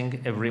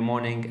rising every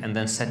morning and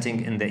then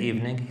setting in the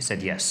evening? He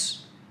said,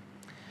 yes.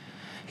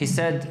 He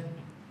said,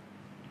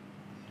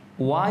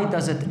 why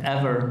does it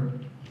ever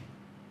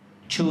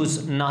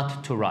choose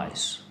not to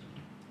rise?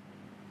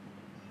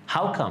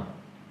 How come?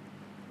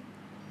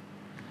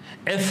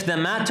 If the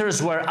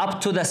matters were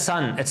up to the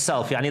sun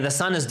itself, yani the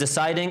sun is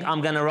deciding,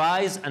 I'm going to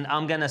rise and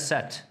I'm going to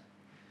set.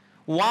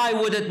 Why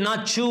would it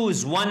not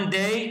choose one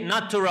day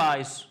not to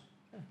rise?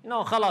 You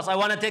know, khalas, I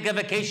want to take a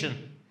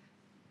vacation.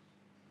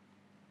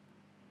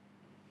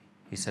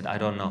 He said, I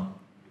don't know.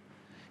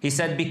 He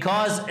said,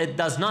 because it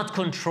does not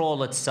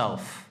control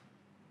itself.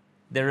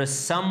 There is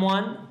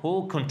someone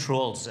who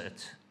controls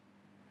it.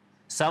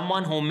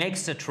 Someone who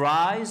makes it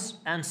rise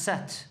and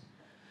set.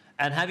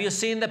 And have you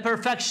seen the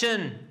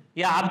perfection,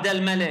 Ya Abd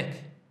al-Malik?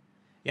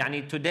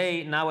 Yani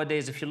today,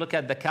 nowadays, if you look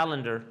at the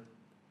calendar,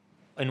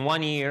 in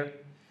 1 year,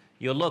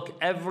 you look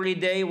every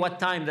day what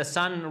time the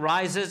sun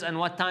rises and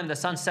what time the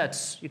sun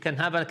sets. You can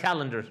have a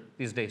calendar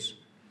these days.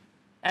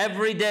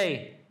 Every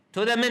day,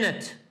 to the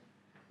minute.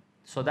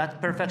 So that's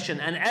perfection.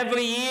 And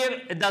every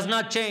year, it does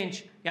not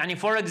change. Yani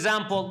for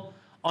example,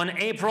 on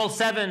April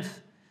 7th,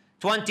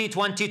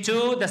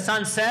 2022, the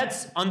sun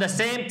sets on the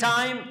same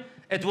time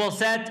it will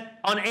set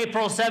on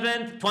April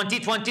 7th,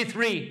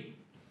 2023.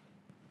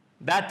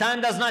 That time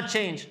does not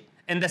change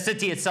in the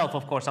city itself,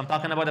 of course. I'm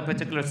talking about a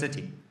particular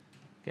city.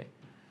 Okay.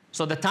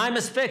 So the time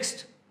is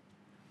fixed.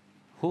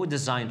 Who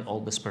designed all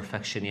this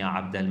perfection, Ya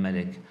Abd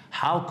al-Malik?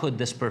 How could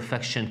this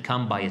perfection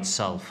come by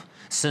itself?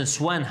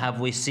 Since when have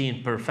we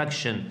seen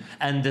perfection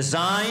and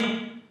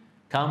design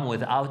come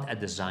without a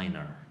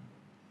designer?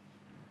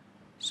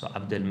 So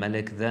Abd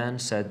al-Malik then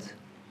said,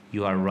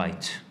 you are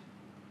right.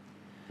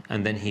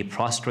 And then he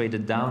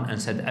prostrated down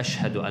and said,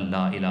 Ashhadu an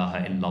la ilaha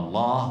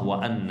illallah wa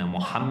anna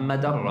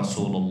Muhammadan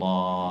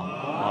Rasulullah.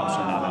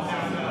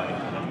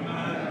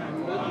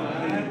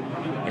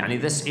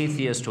 Yani this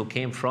atheist who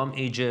came from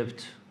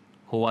Egypt,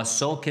 who was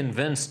so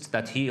convinced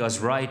that he was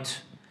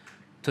right,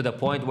 to the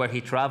point where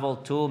he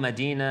traveled to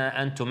Medina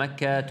and to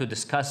Mecca to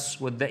discuss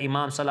with the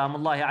Imam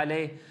Salamullahi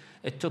alayh.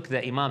 It took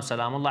the Imam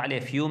Salamullahi alayh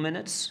a few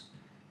minutes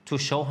to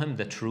show him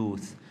the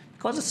truth.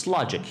 Because it's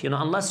logic, you know,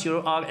 unless you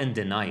are in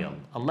denial,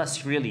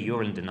 unless really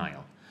you're in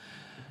denial.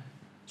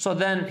 So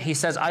then he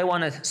says, I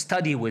want to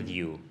study with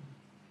you.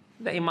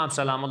 The Imam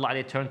Salamullahi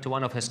alayh turned to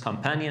one of his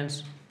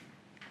companions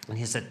and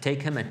he said,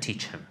 take him and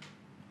teach him.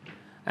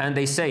 And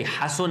they say,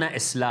 Hasuna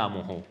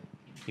Islamuhu.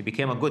 He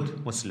became a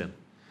good Muslim.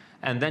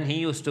 And then he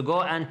used to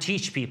go and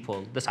teach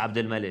people, this Abd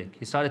al-Malik.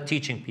 He started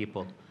teaching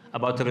people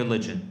about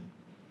religion.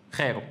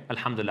 خير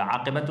الحمد لله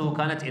عاقبته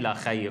كانت إلى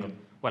خير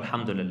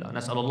والحمد لله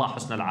نسأل الله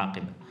حسن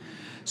العاقبة.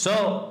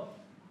 So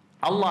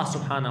Allah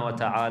subhanahu wa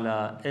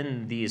ta'ala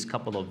in these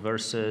couple of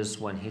verses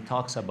when he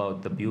talks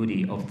about the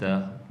beauty of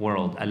the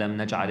world, أَلَمْ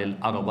نَجْعَلِ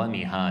الْأَرْضَ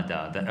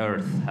مِهَادًا, the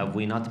earth, have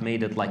we not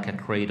made it like a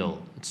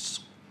cradle?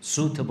 It's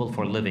suitable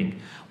for living.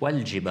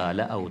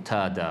 وَالْجِبَالَ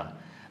أَوْتَادًا,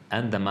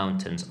 and the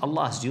mountains.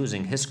 Allah is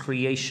using His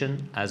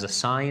creation as a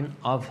sign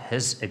of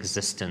His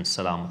existence,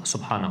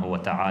 subhanahu wa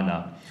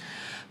ta'ala.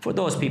 For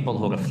those people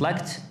who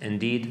reflect,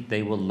 indeed,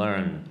 they will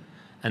learn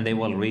and they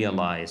will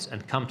realize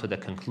and come to the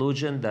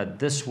conclusion that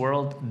this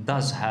world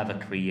does have a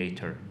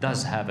creator,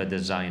 does have a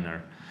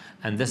designer.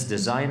 And this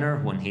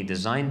designer, when he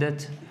designed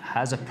it,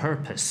 has a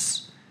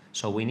purpose.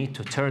 So we need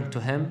to turn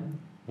to him,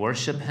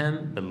 worship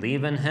him,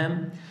 believe in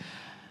him,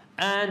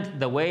 and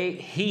the way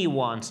he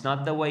wants,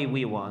 not the way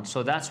we want.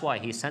 So that's why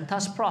he sent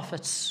us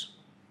prophets.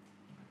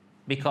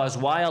 Because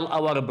while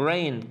our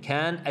brain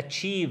can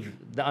achieve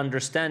the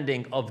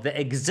understanding of the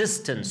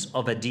existence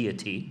of a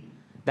deity,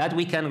 that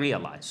we can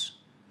realize.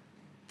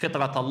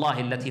 فطرة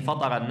الله التي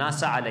فطر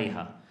الناس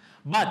عليها.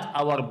 But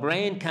our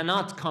brain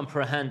cannot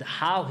comprehend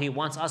how he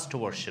wants us to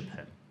worship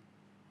him.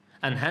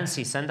 And hence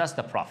he sent us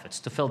the prophets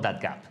to fill that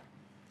gap.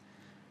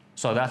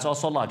 So that's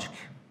also logic.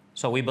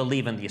 So we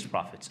believe in these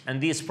prophets. And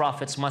these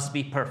prophets must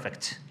be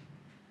perfect.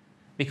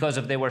 Because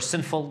if they were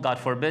sinful, God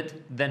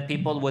forbid, then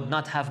people would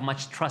not have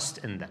much trust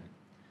in them.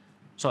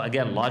 So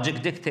again,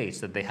 logic dictates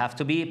that they have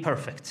to be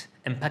perfect,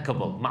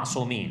 impeccable,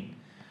 ma'soomeen.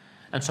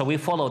 And so we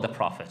follow the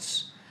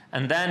prophets.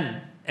 And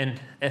then,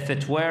 if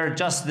it were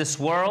just this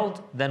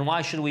world, then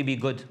why should we be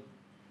good?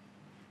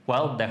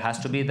 Well, there has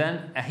to be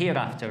then a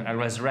hereafter, a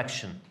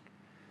resurrection,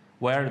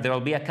 where there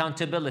will be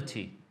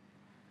accountability.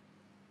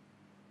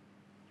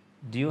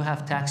 Do you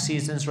have tax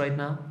seasons right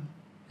now?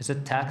 Is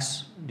it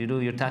tax? Do you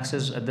do your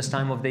taxes at this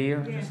time of the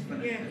year?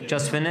 Yeah.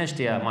 Just finished?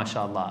 Yeah,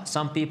 mashallah.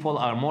 Some people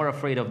are more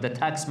afraid of the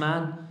tax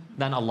man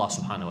than Allah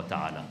subhanahu wa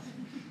ta'ala.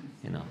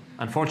 You know,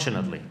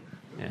 unfortunately.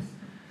 Yeah.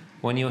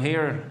 When you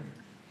hear,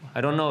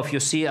 I don't know if you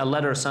see a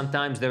letter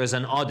sometimes, there is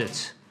an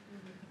audit.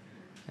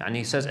 And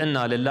he says,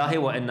 Inna lillahi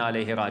wa inna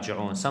alayhi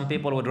raji'un. Some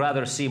people would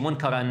rather see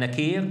munkar and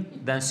nakir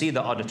than see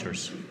the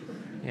auditors.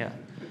 Yeah.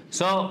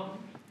 So,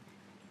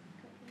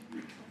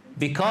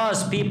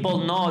 because people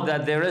know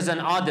that there is an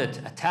audit,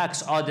 a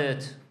tax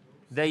audit,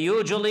 they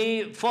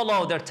usually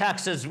follow their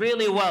taxes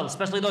really well,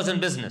 especially those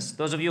in business.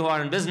 Those of you who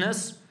are in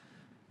business,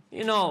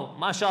 you know,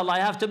 mashallah, I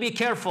have to be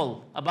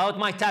careful about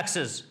my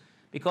taxes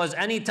because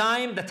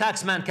anytime the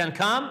tax man can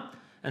come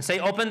and say,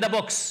 open the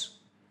books.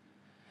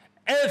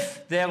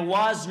 If there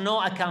was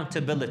no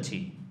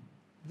accountability,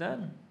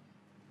 then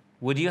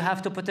would you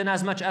have to put in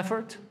as much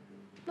effort?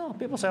 No,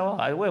 people say,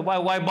 well,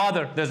 why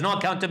bother? There's no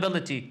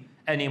accountability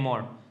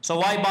anymore. So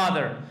why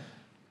bother?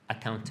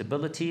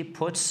 Accountability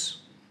puts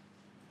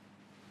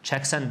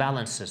checks and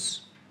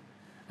balances.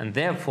 And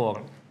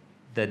therefore,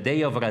 the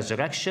day of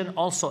resurrection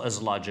also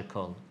is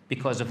logical.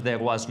 Because if there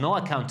was no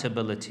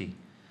accountability,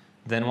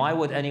 then why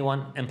would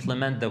anyone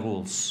implement the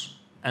rules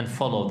and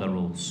follow the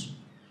rules?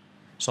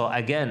 So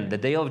again, the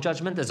day of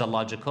judgment is a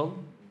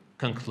logical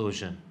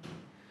conclusion.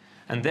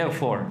 And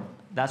therefore,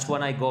 that's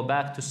when I go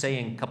back to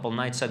saying a couple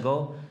nights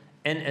ago,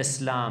 in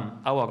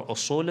Islam, our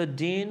usul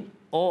al-din,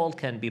 all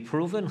can be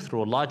proven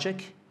through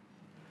logic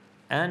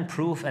and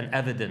proof and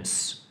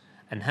evidence.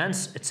 And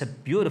hence, it's a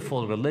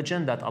beautiful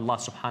religion that Allah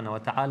subhanahu wa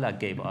ta'ala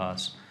gave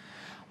us.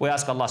 We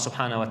ask Allah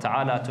subhanahu wa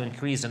ta'ala to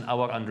increase in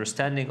our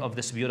understanding of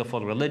this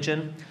beautiful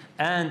religion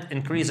and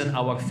increase in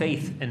our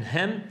faith in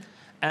Him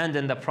and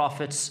in the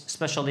prophets,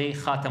 especially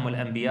Khatamul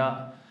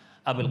Anbiya,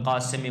 Abul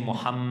Qasim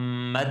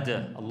Muhammad.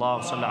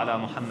 Allahumma salli ala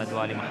Muhammad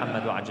wa ali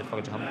Muhammad wa ajil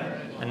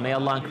farjahum. And may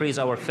Allah increase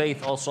our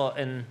faith also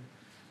in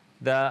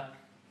the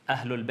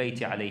Ahlul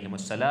Bayti alayhim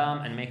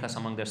as-salam and make us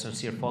among their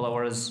sincere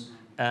followers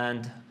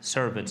and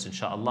servants,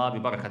 inshallah,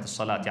 ببركة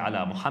الصلاة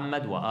على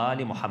محمد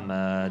وآل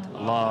محمد.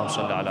 اللهم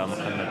صل على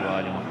محمد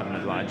وآل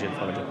محمد وعجل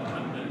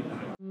فرجهم.